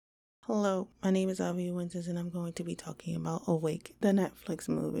Hello, my name is Avi Winters and I'm going to be talking about Awake, the Netflix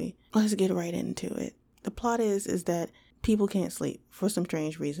movie. Let's get right into it. The plot is that people can't sleep for some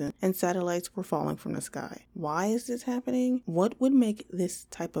strange reason and satellites were falling from the sky. Why is this happening? What would make this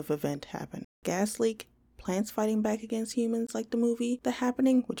type of event happen? Gas leak? Plants fighting back against humans like the movie The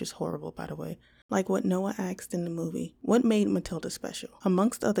Happening, which is horrible by the way. Like what Noah asked in the movie. What made Matilda special?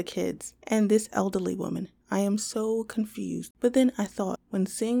 Amongst other kids, and this elderly woman. I am so confused. But then I thought, when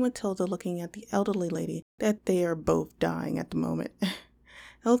seeing Matilda looking at the elderly lady, that they are both dying at the moment.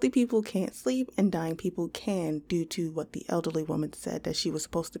 Healthy people can't sleep, and dying people can due to what the elderly woman said, that she was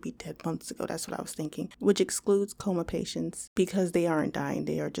supposed to be dead months ago. That's what I was thinking. Which excludes coma patients, because they aren't dying,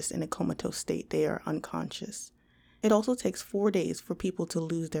 they are just in a comatose state, they are unconscious. It also takes 4 days for people to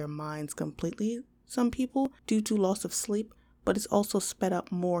lose their minds completely, some people, due to loss of sleep, but it's also sped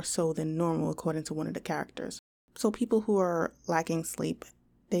up more so than normal according to one of the characters. So people who are lacking sleep,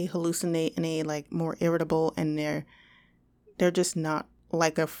 they hallucinate and they more irritable, and they're just not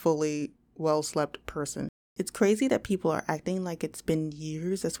like a fully well-slept person. It's crazy that people are acting like it's been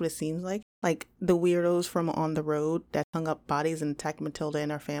years. That's what it seems like. Like the weirdos from On the Road that hung up bodies and attacked Matilda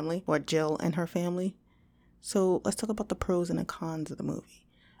and her family, or Jill and her family. So let's talk about the pros and the cons of the movie.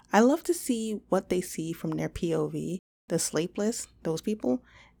 I love to see what they see from their POV, the sleepless, those people,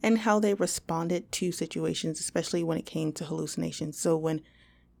 and how they responded to situations, especially when it came to hallucinations. So when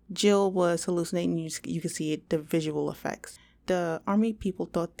Jill was hallucinating, you could see it, the visual effects. The army people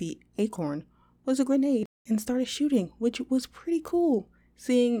thought the acorn was a grenade and started shooting, which was pretty cool.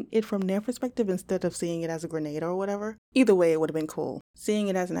 Seeing it from their perspective instead of seeing it as a grenade or whatever. Either way, it would have been cool. Seeing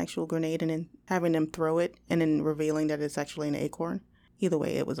it as an actual grenade and then having them throw it and then revealing that it's actually an acorn. Either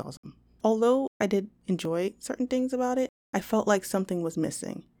way, it was awesome. Although I did enjoy certain things about it, I felt like something was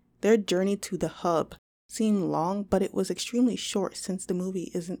missing. Their journey to the hub seemed long, but it was extremely short since the movie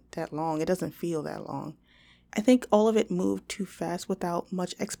isn't that long. It doesn't feel that long. I think all of it moved too fast without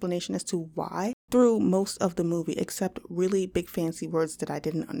much explanation as to why through most of the movie, except really big fancy words that I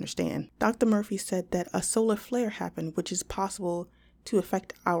didn't understand. Dr. Murphy said that a solar flare happened, which is possible to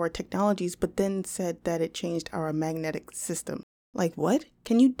affect our technologies, but then said that it changed our magnetic system. Like what?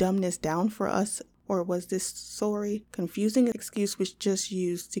 Can you dumb this down for us? Or was this sorry, confusing excuse was just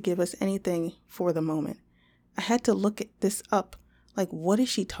used to give us anything for the moment? I had to look this up. Like, what is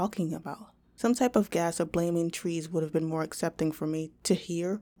she talking about? Some type of gas or blaming trees would have been more accepting for me to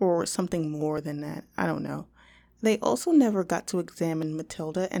hear, or something more than that. I don't know. They also never got to examine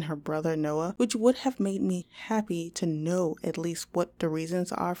Matilda and her brother Noah, which would have made me happy to know at least what the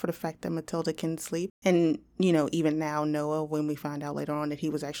reasons are for the fact that Matilda can sleep. And, even now Noah, when we find out later on that he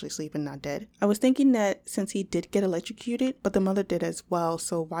was actually sleeping, not dead. I was thinking that since he did get electrocuted, but the mother did as well,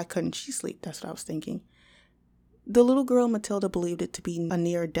 so why couldn't she sleep? That's what I was thinking. The little girl Matilda believed it to be a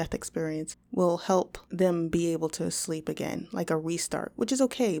near-death experience will help them be able to sleep again, like a restart, which is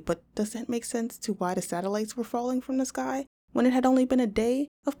okay, but does that make sense to why the satellites were falling from the sky when it had only been a day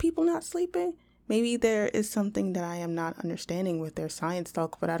of people not sleeping? Maybe there is something that I am not understanding with their science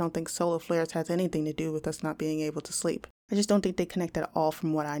talk, but I don't think solar flares has anything to do with us not being able to sleep. I just don't think they connect at all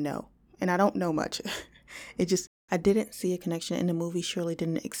from what I know, and I don't know much. I didn't see a connection, and the movie surely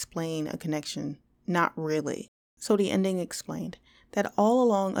didn't explain a connection. Not really. So the ending explained that all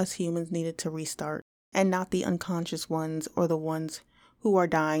along us humans needed to restart, and not the unconscious ones or the ones who are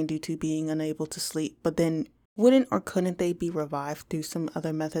dying due to being unable to sleep. But then wouldn't or couldn't they be revived through some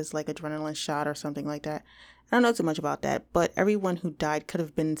other methods like adrenaline shot or something like that? I don't know too much about that, but everyone who died could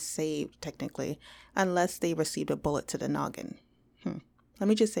have been saved technically, unless they received a bullet to the noggin. Let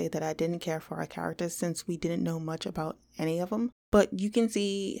me just say that I didn't care for our characters since we didn't know much about any of them. But you can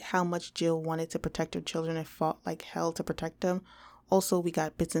see how much Jill wanted to protect her children and fought like hell to protect them. Also, we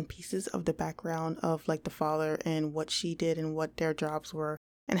got bits and pieces of the background of the father and what she did and what their jobs were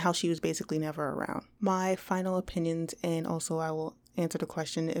and how she was basically never around. My final opinions, and also I will answer the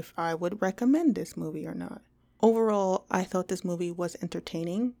question if I would recommend this movie or not. Overall, I thought this movie was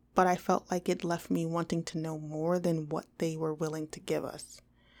entertaining, but I felt like it left me wanting to know more than what they were willing to give us.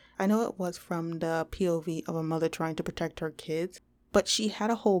 I know it was from the POV of a mother trying to protect her kids, but she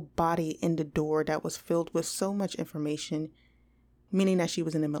had a whole body in the door that was filled with so much information, meaning that she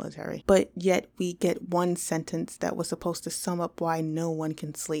was in the military. But yet we get one sentence that was supposed to sum up why no one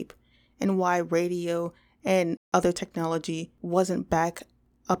can sleep and why radio and other technology wasn't back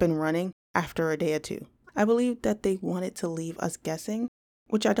up and running after a day or two. I believe that they wanted to leave us guessing,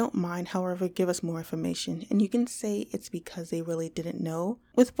 which I don't mind, however, give us more information. And you can say it's because they really didn't know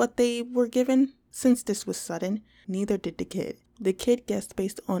with what they were given. Since this was sudden, neither did the kid. The kid guessed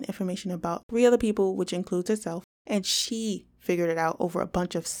based on information about 3 other people, which includes herself, and she figured it out over a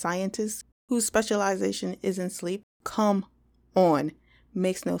bunch of scientists whose specialization is in sleep? Come on.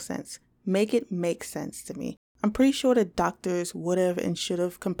 Makes no sense. Make it make sense to me. I'm pretty sure the doctors would have and should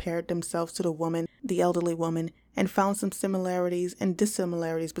have compared themselves to the woman, the elderly woman, and found some similarities and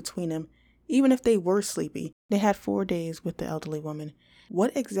dissimilarities between them. Even if they were sleepy, they had 4 days with the elderly woman.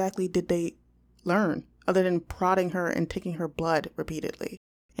 What exactly did they learn other than prodding her and taking her blood repeatedly?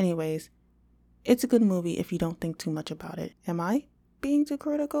 Anyways, it's a good movie if you don't think too much about it. Am I being too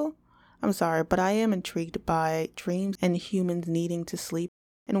critical? I'm sorry, but I am intrigued by dreams and humans needing to sleep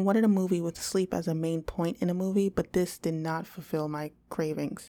and wanted a movie with sleep as a main point in a movie, but this did not fulfill my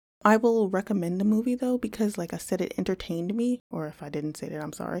cravings. I will recommend the movie though because like I said, it entertained me, or if I didn't say that,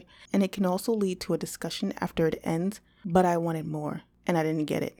 I'm sorry. And it can also lead to a discussion after it ends, but I wanted more and I didn't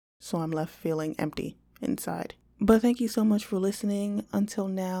get it. So I'm left feeling empty inside. But thank you so much for listening until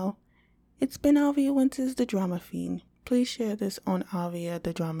now. It's been Avia Winters, the Drama Fiend. Please share this on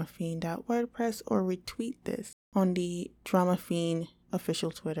aviathedramafiend.wordpress or retweet this on the Drama Fiend official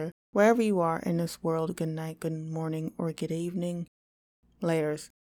Twitter. Wherever you are in this world, good night, good morning, or good evening. Laters.